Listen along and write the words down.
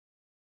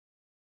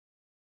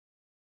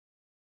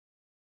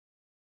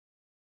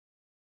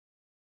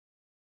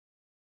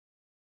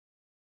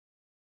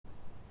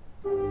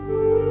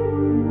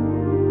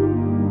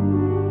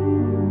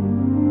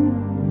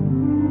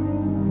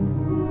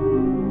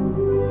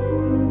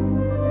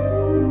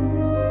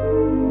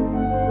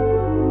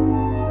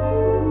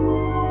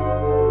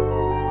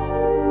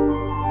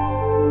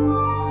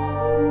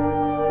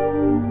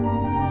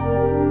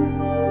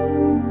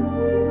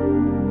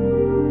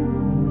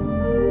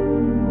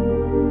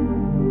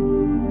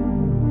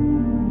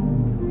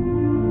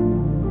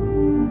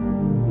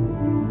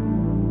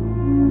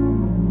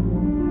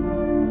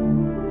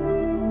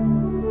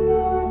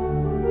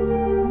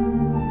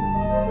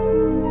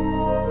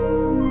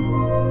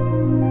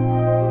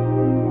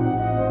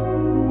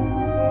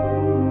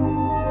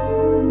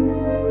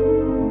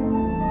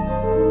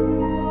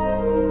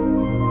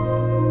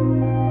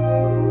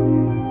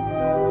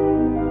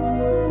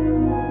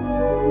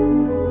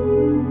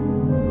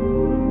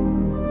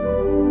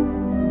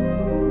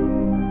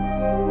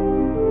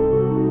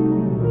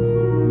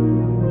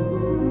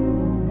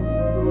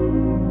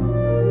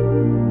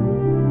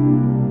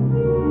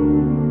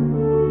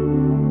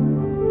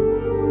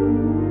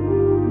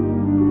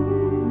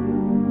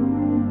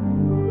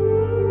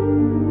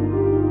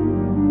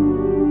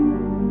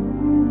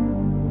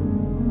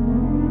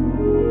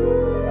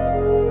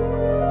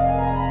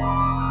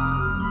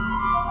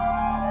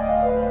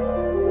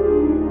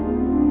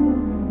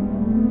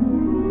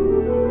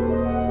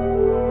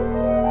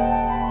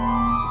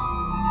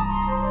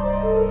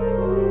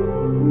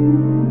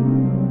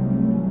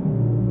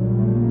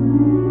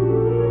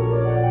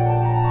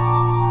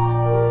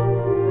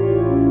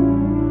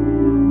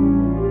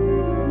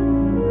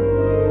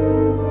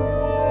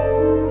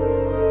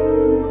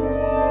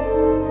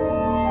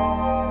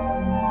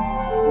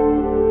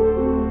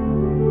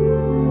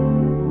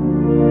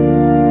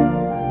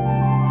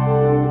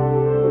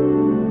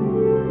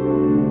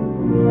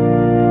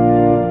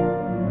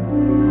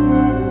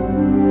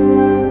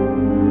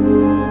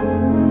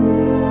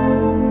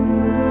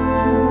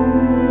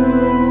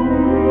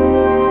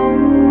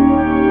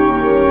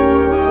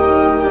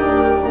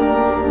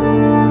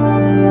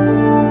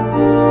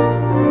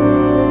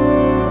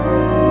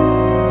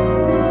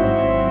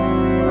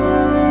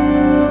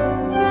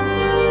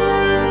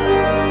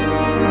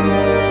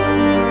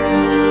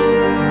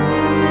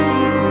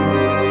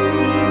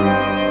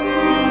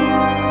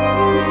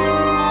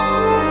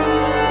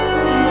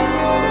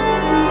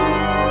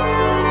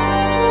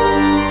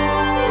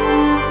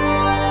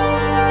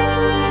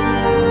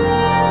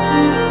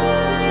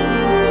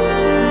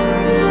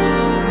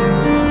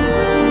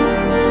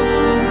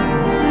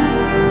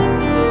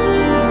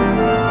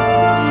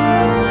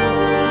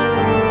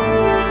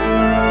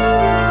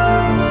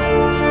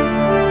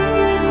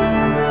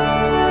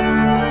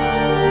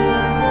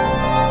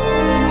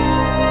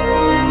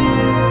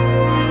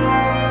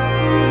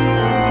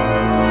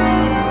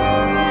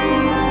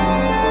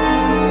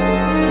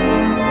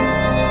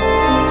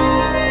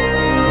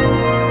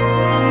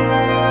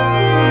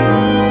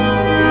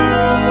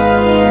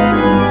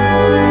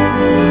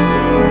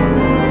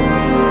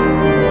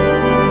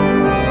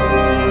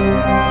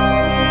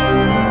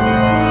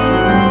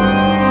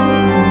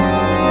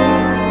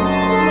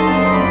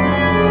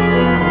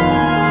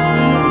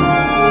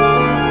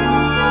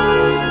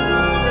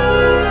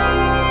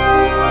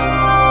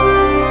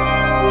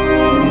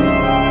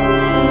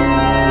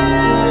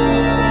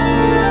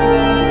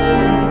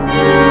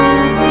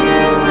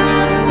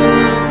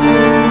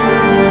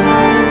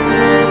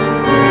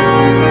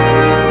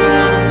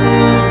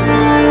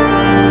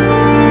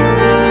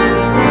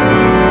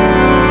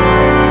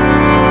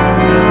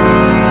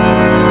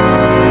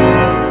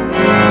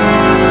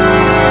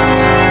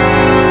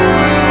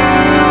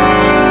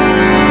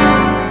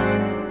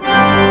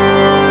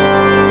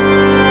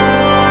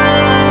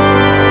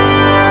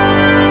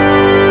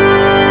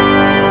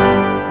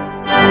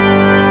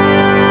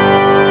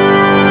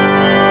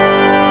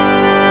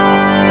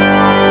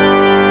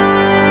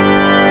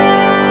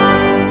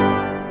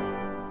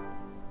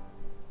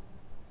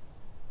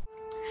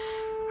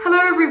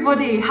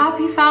everybody,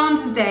 happy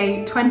Founders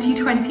Day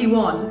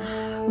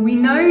 2021. We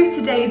know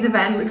today's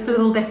event looks a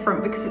little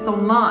different because it's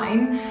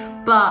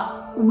online,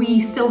 but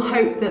we still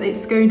hope that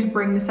it's going to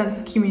bring the sense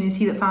of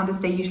community that Founders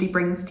Day usually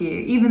brings to you,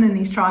 even in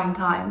these trying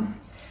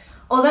times.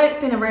 Although it's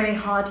been a really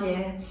hard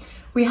year,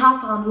 we have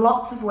found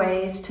lots of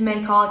ways to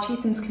make our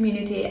Chetham's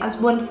community as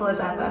wonderful as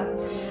ever,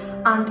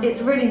 and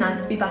it's really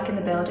nice to be back in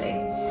the building.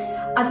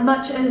 As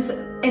much as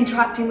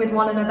interacting with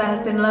one another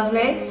has been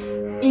lovely,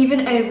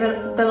 even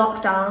over the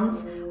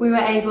lockdowns, we were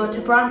able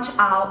to branch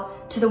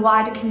out to the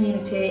wider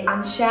community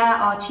and share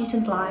our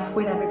Chetham's life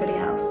with everybody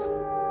else.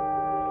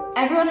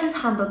 Everyone has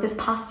handled this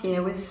past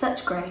year with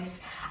such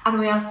grace, and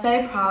we are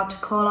so proud to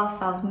call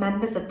ourselves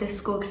members of this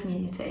school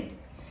community.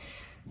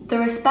 The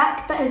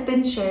respect that has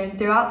been shown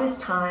throughout this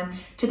time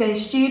to both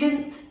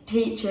students,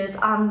 teachers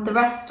and the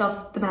rest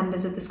of the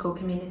members of the school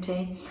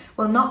community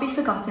will not be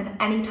forgotten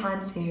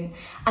anytime soon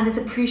and is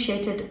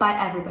appreciated by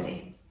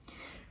everybody.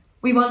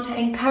 We want to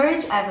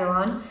encourage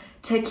everyone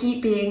to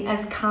keep being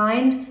as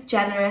kind,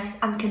 generous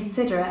and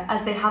considerate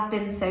as they have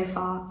been so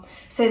far,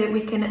 so that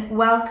we can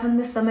welcome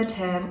the summer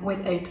term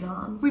with open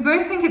arms. We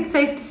both think it's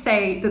safe to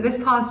say that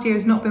this past year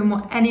has not been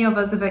what any of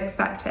us have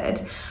expected,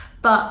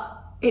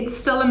 but it's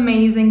still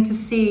amazing to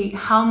see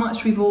how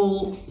much we've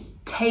all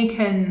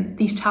taken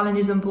these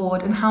challenges on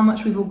board and how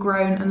much we've all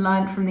grown and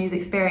learned from these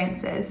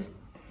experiences.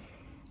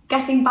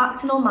 Getting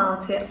back to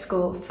normality at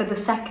school for the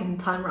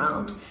second time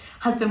round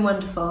has been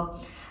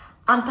wonderful.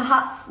 And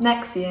perhaps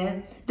next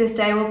year, this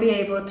day will be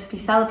able to be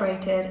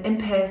celebrated in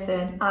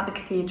person at the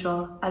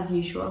cathedral as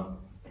usual.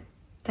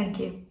 Thank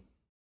you.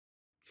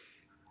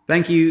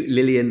 Thank you,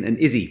 Lillian and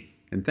Izzy.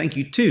 And thank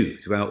you too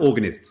to our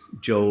organists,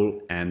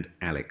 Joel and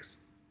Alex.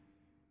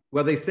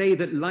 Well, they say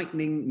that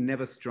lightning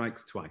never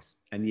strikes twice.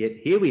 And yet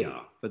here we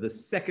are for the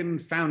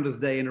second Founders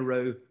Day in a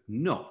row,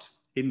 not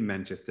in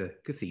Manchester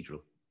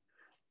Cathedral.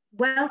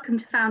 Welcome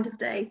to Founders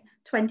Day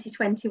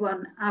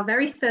 2021, our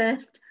very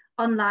first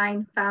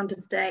online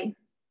Founders Day.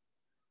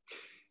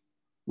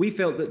 We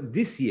felt that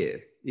this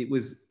year it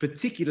was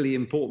particularly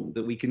important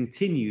that we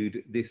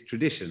continued this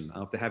tradition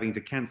after having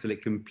to cancel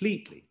it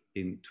completely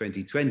in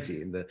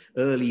 2020 in the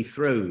early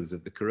throes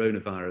of the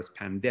coronavirus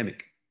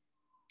pandemic.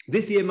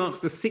 This year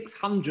marks the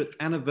 600th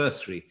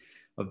anniversary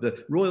of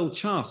the Royal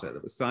Charter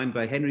that was signed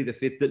by Henry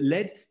V that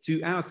led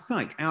to our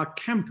site, our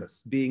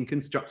campus, being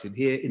constructed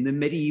here in the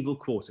medieval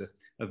quarter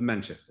of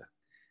Manchester.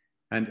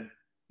 And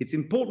it's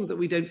important that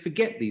we don't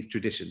forget these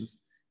traditions,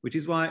 which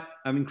is why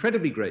I'm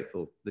incredibly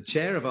grateful the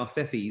chair of our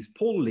FEFEs,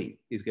 Paul Lee,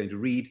 is going to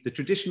read the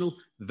traditional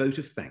vote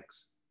of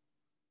thanks.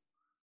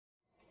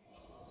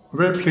 I'm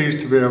very pleased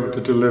to be able to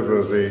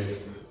deliver the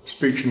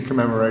speech in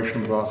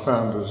commemoration of our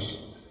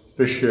founders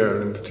this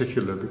year in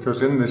particular,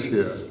 because in this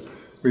year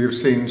we have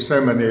seen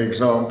so many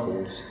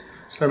examples,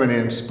 so many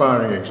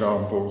inspiring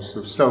examples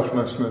of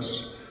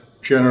selflessness,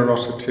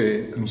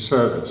 generosity and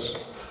service.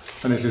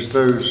 And it is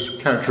those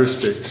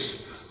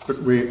characteristics that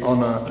we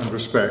honour and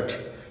respect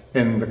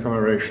in the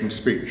commemoration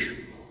speech,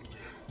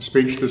 a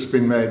speech that's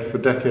been made for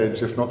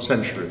decades, if not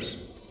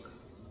centuries.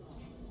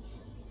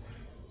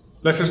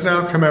 Let us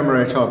now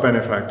commemorate our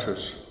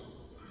benefactors,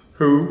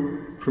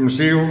 who, from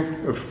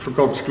zeal for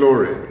God's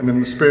glory and in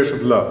the spirit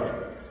of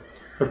love,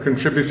 have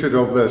contributed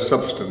of their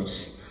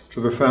substance to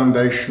the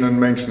foundation and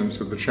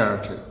maintenance of the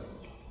charity.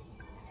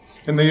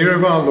 In the year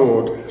of our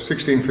Lord,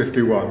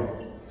 1651,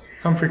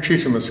 Humphrey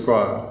Chetham,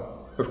 Esquire,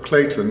 of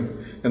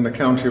Clayton in the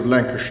county of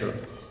Lancashire,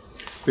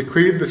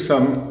 bequeathed the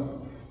sum of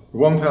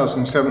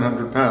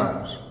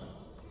 £1,700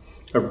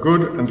 of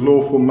good and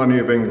lawful money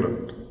of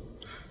England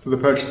for the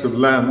purchase of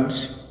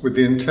lands, with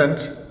the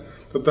intent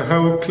that the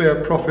whole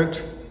clear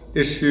profit,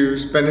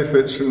 issues,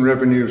 benefits and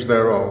revenues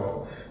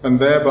thereof, and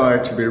thereby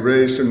to be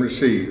raised and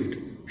received,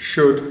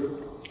 should,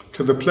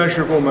 to the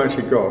pleasure of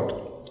Almighty God,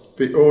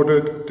 be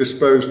ordered,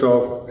 disposed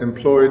of,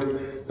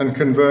 employed and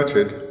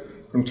converted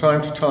from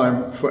time to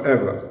time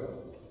forever,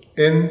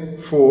 in,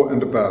 for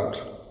and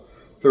about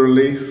the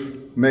relief,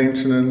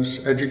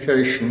 maintenance,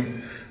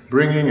 education,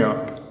 bringing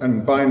up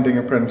and binding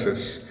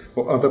apprentice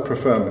or other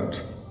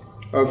preferment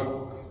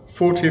of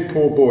 40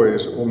 poor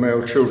boys or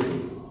male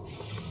children.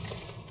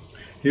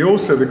 He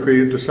also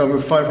bequeathed a sum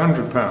of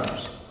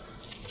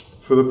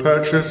 £500 for the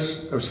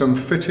purchase of some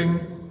fitting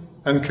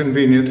and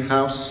convenient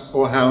house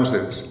or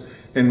houses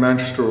in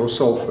Manchester or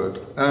Salford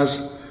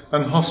as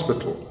an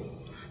hospital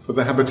for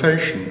the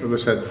habitation of the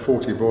said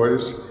 40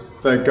 boys,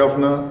 their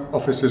governor,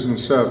 officers and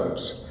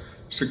servants,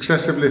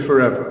 successively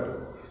forever,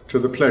 to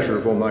the pleasure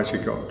of Almighty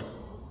God.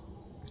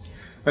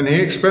 And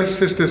he expressed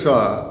his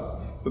desire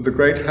that the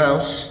great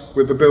house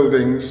with the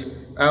buildings,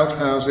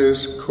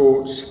 outhouses,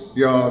 courts,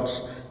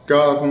 yards,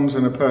 gardens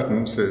and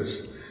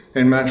appurtenances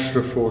in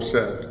Manchester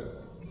aforesaid,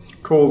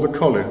 called the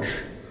college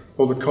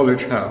or the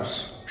college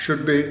house,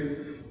 should be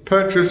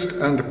purchased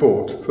and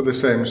bought for the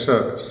same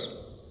service.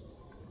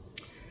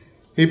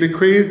 He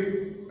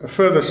bequeathed a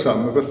further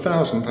sum of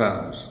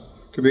 £1,000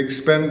 to be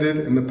expended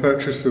in the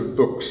purchase of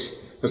books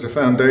as a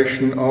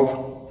foundation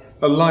of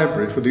a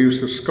library for the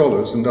use of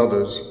scholars and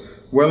others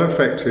well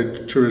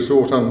affected to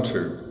resort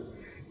unto,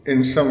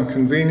 in some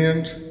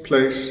convenient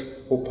place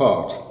or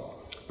part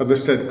of the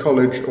said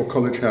college or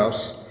college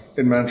house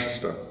in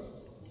Manchester.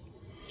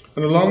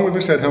 And along with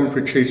the said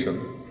Humphrey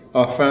Chetham,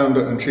 our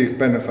founder and chief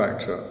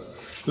benefactor,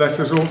 let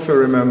us also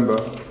remember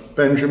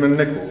Benjamin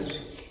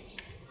Nichols,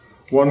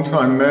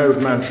 one-time Mayor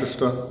of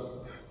Manchester,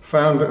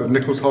 founder of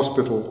Nichols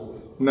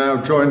Hospital,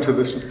 now joined to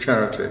this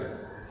charity,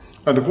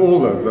 and of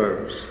all of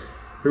those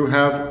who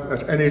have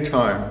at any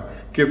time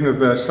given of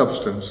their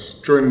substance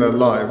during their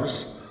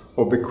lives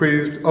or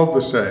bequeathed of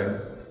the same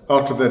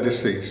after their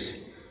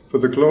decease, for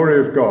the glory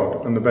of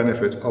God and the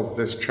benefit of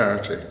this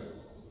charity.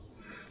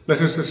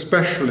 Let us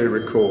especially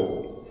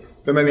recall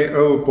the many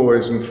old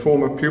boys and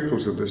former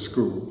pupils of this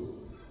school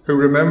who,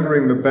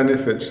 remembering the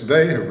benefits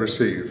they have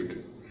received,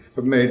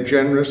 have made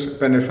generous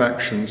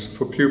benefactions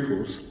for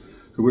pupils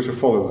who were to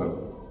follow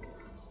them.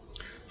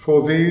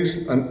 For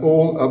these and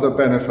all other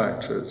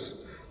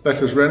benefactors,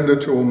 let us render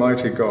to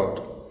Almighty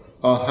God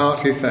our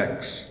hearty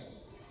thanks,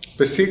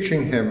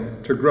 beseeching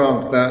him to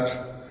grant that,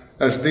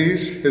 as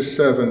these his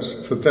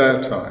servants for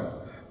their time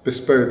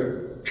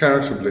bestowed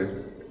charitably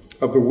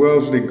of the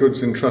worldly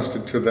goods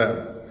entrusted to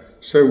them,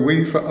 so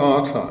we for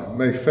our time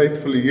may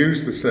faithfully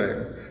use the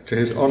same to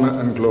his honour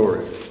and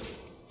glory,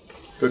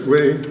 that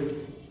we,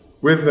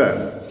 with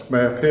them,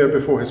 may appear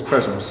before his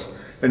presence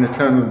in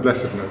eternal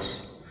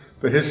blessedness,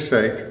 for his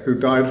sake, who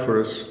died for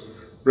us,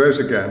 rose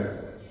again,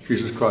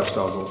 Jesus Christ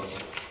our Lord.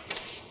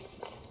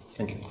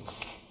 Thank you.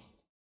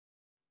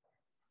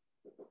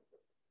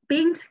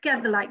 Being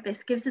together like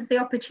this gives us the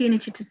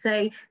opportunity to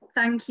say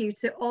thank you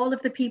to all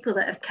of the people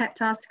that have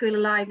kept our school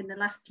alive in the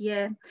last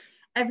year.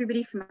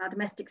 Everybody from our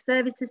domestic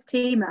services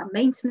team, our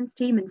maintenance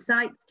team and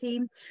sites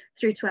team,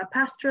 through to our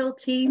pastoral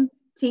team,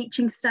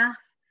 teaching staff,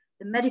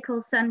 the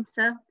medical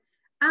centre,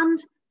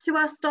 and to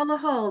our Stoller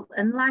Hall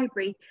and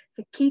library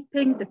for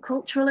keeping the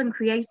cultural and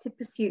creative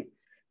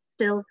pursuits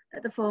still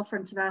at the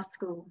forefront of our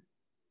school.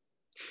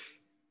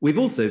 We've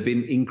also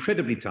been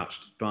incredibly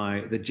touched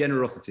by the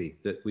generosity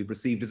that we've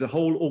received as a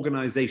whole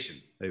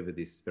organisation over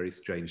this very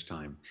strange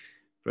time,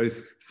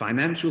 both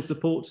financial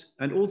support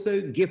and also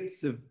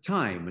gifts of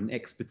time and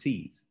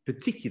expertise,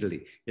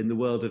 particularly in the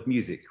world of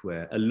music,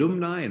 where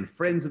alumni and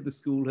friends of the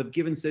school have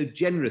given so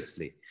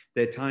generously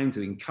their time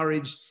to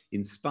encourage,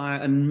 inspire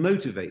and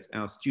motivate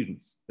our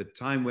students at a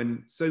time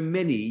when so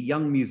many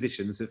young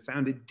musicians have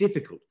found it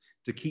difficult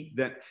to keep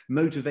that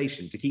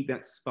motivation, to keep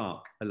that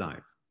spark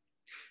alive.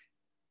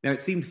 Now,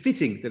 it seemed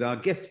fitting that our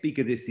guest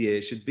speaker this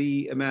year should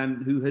be a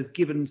man who has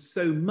given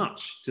so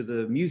much to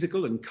the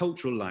musical and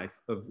cultural life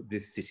of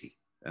this city.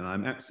 And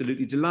I'm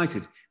absolutely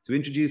delighted to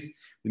introduce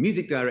the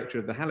music director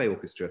of the Halle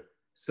Orchestra,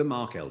 Sir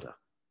Mark Elder.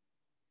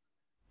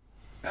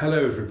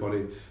 Hello,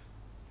 everybody.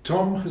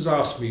 Tom has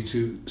asked me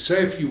to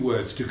say a few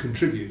words to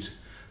contribute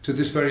to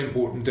this very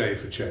important day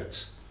for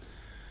Chets.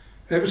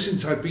 Ever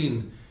since I've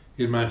been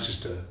in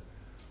Manchester,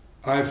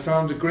 I've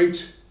found a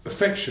great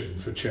affection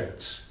for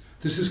Chets.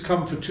 This has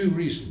come for two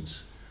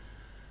reasons.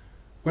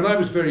 When I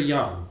was very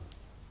young,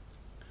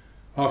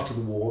 after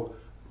the war,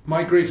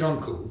 my great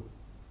uncle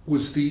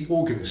was the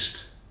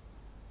organist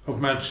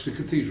of Manchester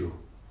Cathedral.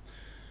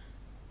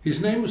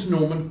 His name was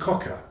Norman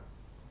Cocker,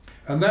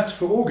 and that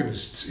for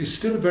organists is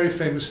still a very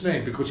famous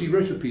name because he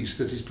wrote a piece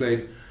that is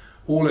played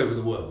all over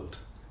the world,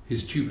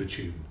 his tuba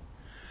tune.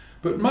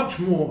 But much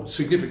more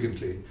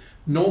significantly,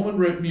 Norman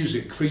wrote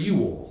music for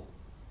you all,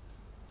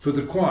 for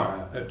the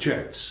choir at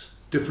Chets,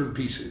 different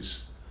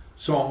pieces,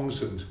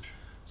 songs and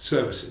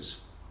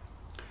services.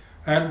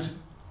 And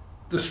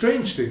the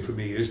strange thing for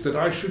me is that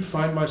I should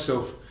find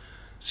myself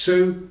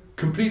so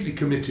completely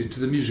committed to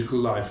the musical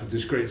life of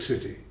this great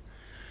city.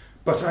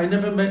 But I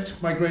never met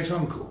my great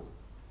uncle.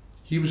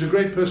 He was a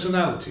great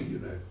personality, you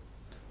know,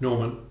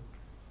 Norman.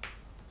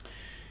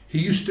 He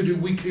used to do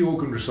weekly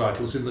organ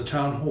recitals in the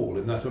town hall,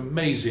 in that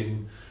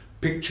amazing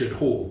pictured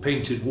hall,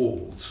 painted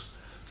walls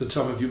that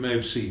some of you may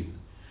have seen.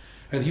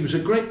 And he was a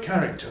great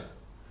character.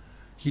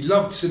 He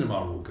loved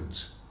cinema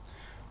organs.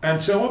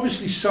 And so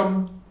obviously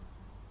some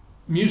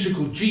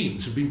musical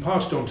genes have been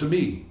passed on to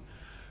me,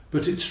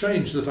 but it's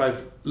strange that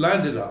I've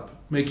landed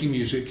up making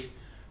music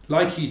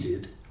like he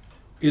did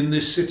in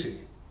this city.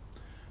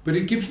 But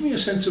it gives me a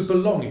sense of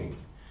belonging.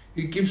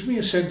 It gives me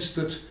a sense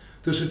that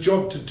there's a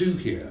job to do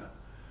here.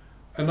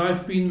 And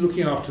I've been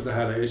looking after the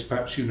Halle, as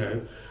perhaps you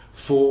know,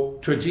 for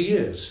 20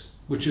 years,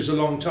 which is a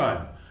long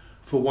time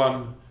for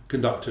one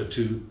conductor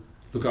to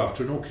look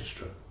after an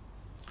orchestra.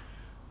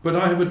 But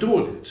I have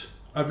adored it,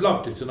 I've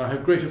loved it, and I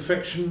have great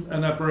affection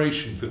and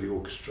admiration for the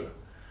orchestra.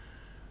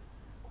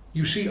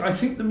 You see, I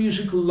think the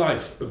musical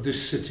life of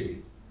this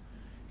city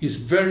is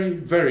very,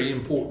 very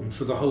important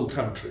for the whole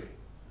country.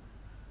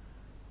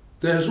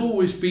 There has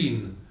always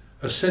been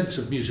a sense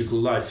of musical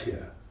life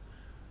here.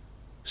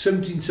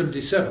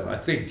 1777, I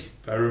think,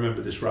 if I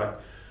remember this right,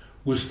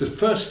 was the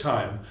first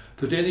time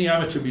that any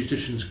amateur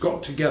musicians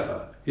got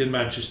together in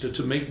Manchester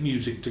to make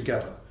music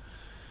together.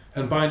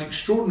 And by an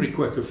extraordinary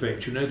quirk of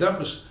fate, you know, that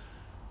was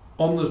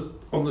on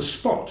the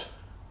spot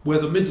where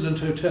the Midland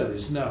Hotel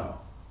is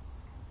now.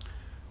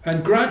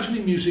 And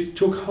gradually music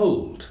took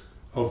hold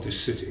of this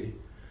city.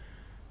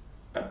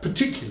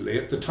 particularly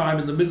at the time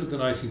in the middle of the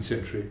 19th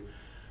century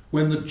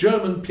when the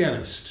German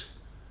pianist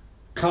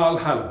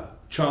Charles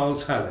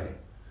Halle,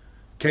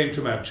 came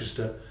to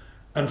Manchester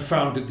and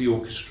founded the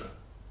orchestra.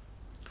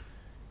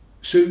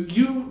 So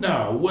you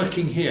now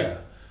working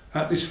here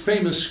at this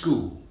famous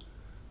school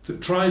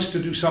that tries to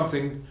do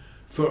something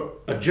for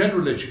a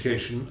general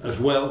education as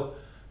well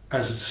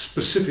as a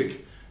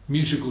specific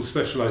musical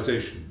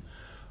specialisation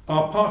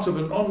are part of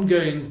an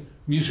ongoing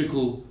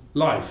musical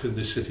life in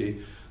this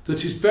city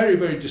that is very,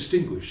 very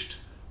distinguished,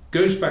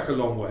 goes back a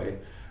long way,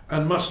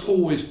 and must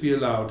always be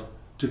allowed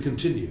to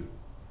continue.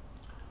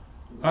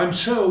 I'm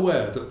so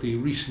aware that the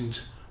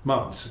recent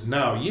months,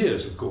 now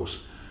years of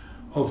course,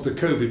 of the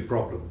COVID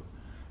problem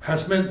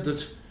has meant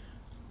that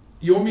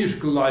your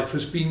musical life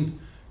has been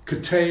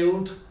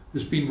curtailed,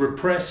 has been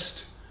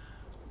repressed,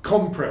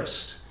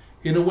 compressed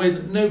in a way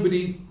that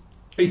nobody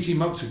 18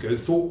 months ago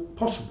thought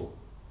possible.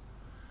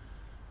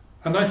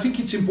 And I think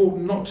it's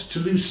important not to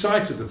lose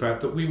sight of the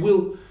fact that we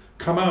will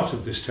come out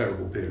of this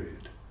terrible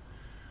period.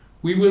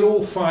 We will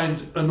all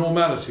find a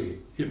normality.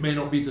 It may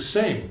not be the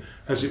same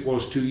as it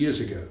was 2 years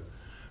ago,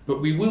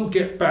 but we will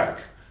get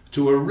back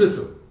to a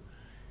rhythm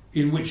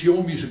in which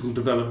your musical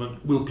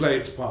development will play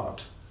its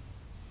part.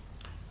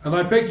 And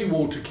I beg you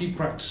all to keep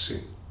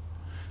practicing,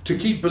 to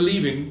keep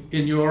believing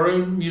in your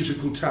own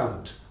musical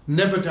talent.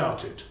 Never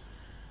doubt it.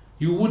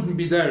 You wouldn't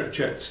be there at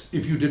Chet's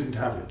if you didn't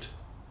have it.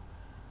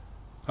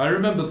 I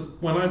remember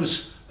when I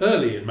was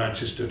early in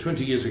Manchester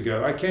 20 years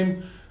ago, I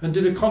came and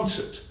did a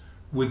concert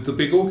with the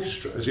big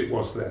orchestra as it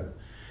was then.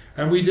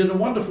 And we did a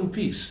wonderful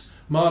piece,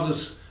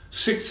 Mahler's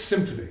Sixth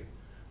Symphony,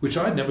 which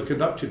I'd never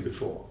conducted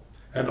before.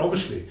 And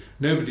obviously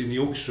nobody in the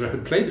orchestra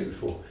had played it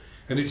before.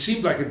 And it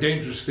seemed like a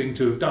dangerous thing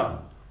to have done.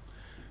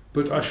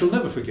 But I shall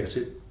never forget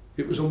it.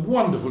 It was a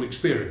wonderful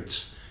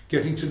experience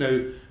getting to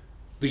know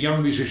the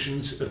young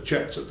musicians at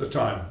Chet's at the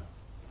time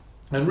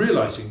and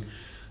realising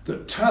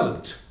that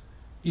talent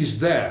is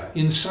there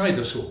inside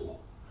us all.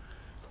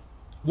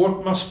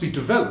 What must be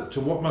developed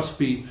and what must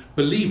be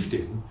believed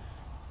in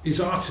is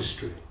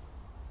artistry.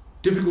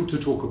 Difficult to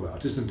talk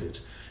about, isn't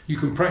it? You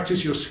can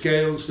practice your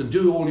scales and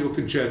do all your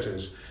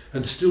concertos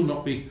and still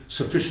not be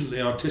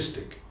sufficiently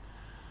artistic.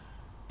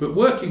 But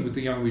working with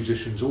the young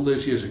musicians all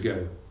those years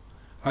ago,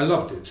 I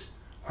loved it.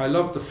 I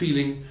loved the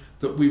feeling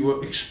that we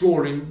were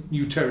exploring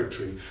new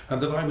territory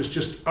and that I was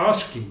just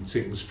asking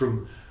things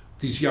from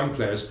these young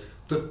players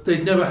that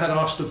they'd never had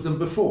asked of them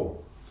before.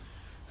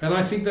 And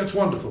I think that's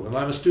wonderful, and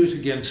I must do it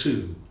again as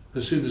soon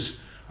as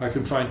I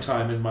can find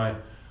time in my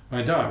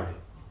diary.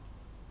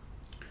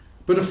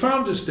 But a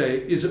Founders' Day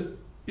is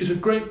a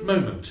great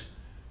moment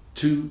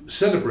to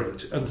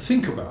celebrate and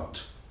think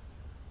about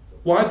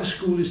why the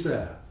school is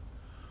there.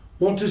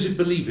 What does it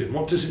believe in?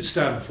 What does it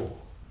stand for?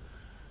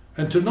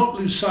 And to not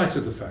lose sight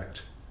of the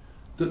fact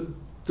that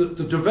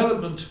the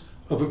development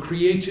of a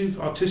creative,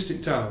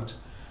 artistic talent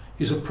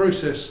is a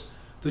process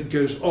that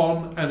goes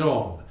on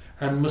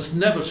and must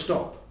never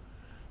stop.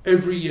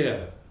 Every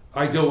year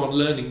I go on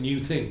learning new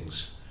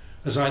things,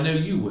 as I know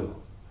you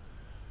will.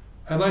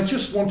 And I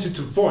just wanted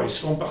to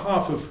voice on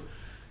behalf of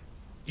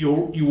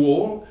you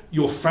all,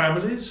 your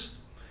families,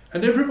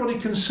 and everybody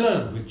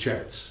concerned with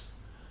Chet's.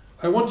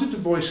 I wanted to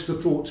voice the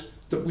thought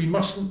that we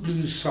mustn't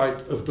lose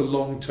sight of the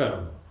long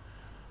term.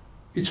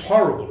 It's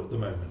horrible at the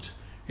moment.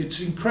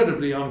 It's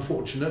incredibly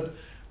unfortunate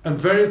and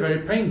very, very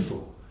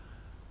painful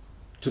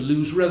to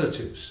lose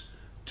relatives,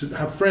 to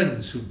have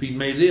friends who've been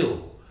made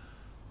ill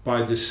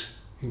by this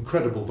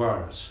incredible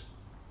virus.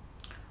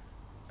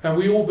 And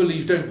we all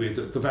believe, don't we,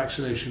 that the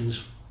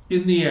vaccinations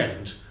in the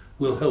end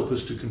will help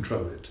us to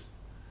control it.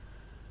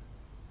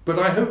 But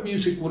I hope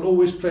music will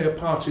always play a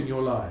part in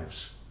your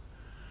lives.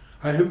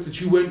 I hope that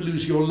you won't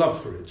lose your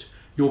love for it,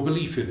 your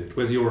belief in it,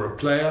 whether you're a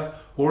player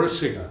or a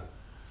singer.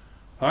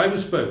 I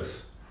was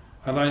both,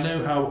 and I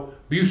know how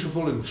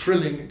beautiful and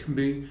thrilling it can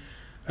be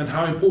and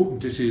how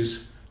important it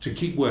is to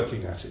keep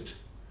working at it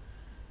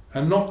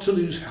and not to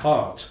lose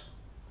heart.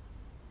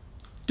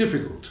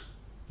 Difficult.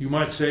 You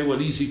might say,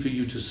 well, easy for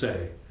you to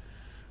say.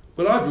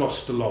 But I've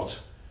lost a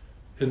lot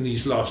in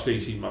these last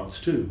 18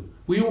 months too.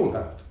 We all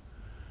have.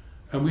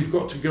 And we've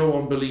got to go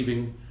on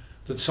believing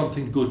that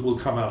something good will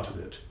come out of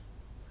it.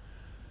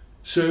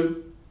 So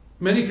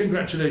many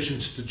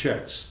congratulations to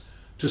Chet's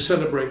to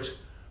celebrate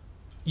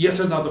yet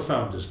another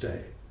Founders'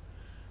 Day.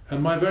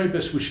 And my very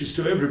best wishes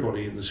to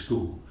everybody in the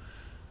school,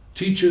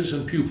 teachers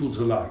and pupils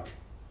alike,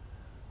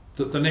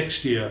 that the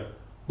next year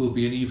will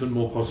be an even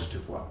more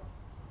positive one.